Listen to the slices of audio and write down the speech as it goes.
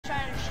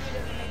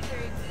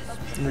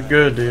You're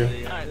good,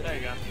 dude. Alright, there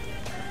you go.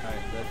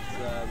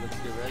 Alright, let's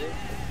get ready.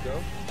 Let's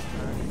go.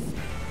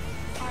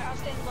 Alright, I'll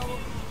stay in the bubble.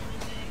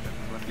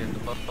 Wanna get in the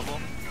bubble?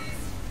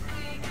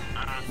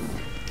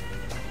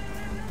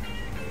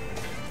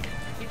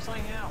 Keep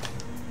slinging out.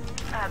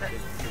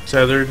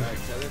 Tethered. Alright,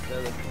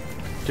 tether.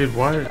 Dude,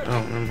 why?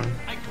 Oh, never mind.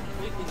 I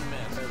completely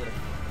missed.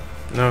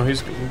 No, we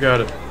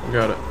got it. We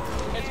got it.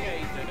 It's okay,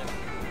 he did it.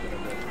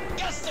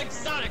 Yes,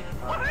 Sonic!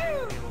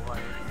 Woohoo!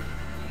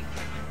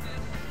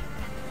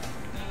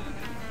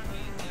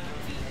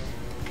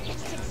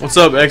 What's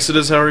up,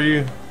 Exodus? How are you?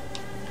 And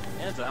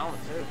it's an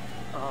element too.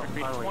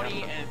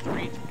 320 and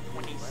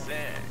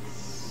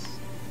 326.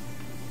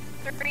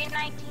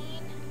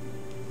 319.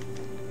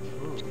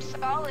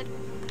 Solid.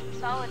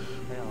 Solid.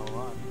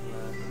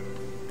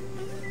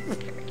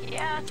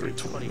 Yeah.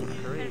 320.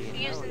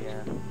 Confused.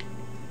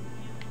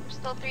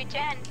 Still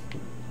 310.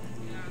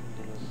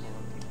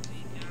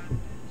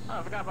 Oh,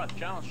 I forgot about the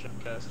challenge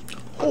chest.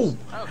 Oh.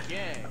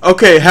 Okay.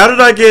 Okay, how did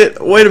I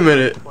get? Wait a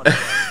minute.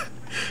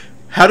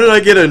 How did I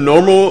get a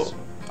normal?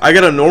 I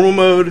got a normal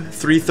mode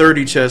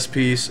 330 chest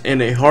piece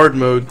and a hard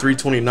mode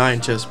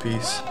 329 chest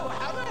piece. Oh,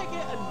 how did I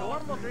get a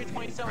normal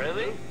 327?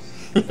 Really?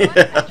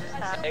 Yeah.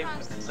 Hey, let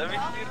me see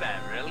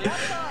that, really?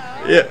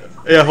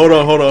 Yeah. Hold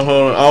on. I don't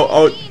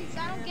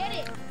get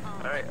it.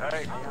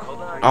 Alright, hold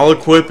on. I'll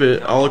equip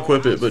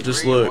it, but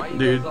just look, Why you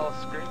dude. guys all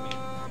screaming?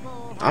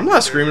 I'm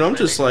not screaming. I'm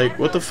just like,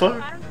 what the fuck?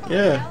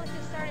 Yeah. Alex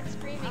just started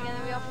screaming and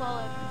then we all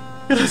followed.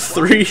 Got a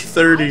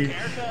 330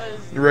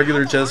 America's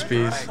regular chest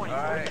piece.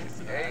 Alright,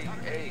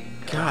 hey.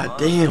 God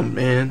damn,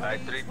 man. Alright,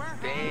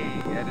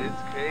 dang, that is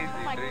crazy,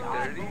 Oh my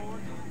 330.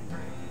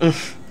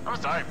 I'm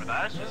sorry for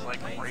that. It's just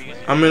like crazy.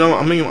 I'm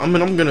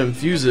gonna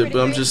infuse it,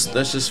 but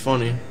that's just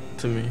funny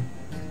to me.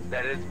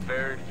 That is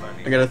very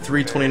funny. I got a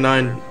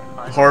 329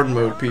 hard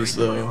mode piece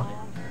though.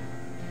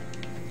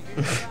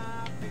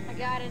 I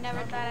got it,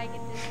 never thought I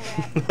could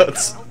do that.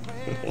 That's.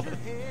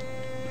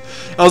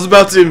 I was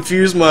about to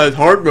infuse my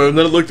hard mode, and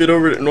then I looked it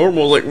over at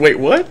normal. Like, wait,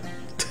 what?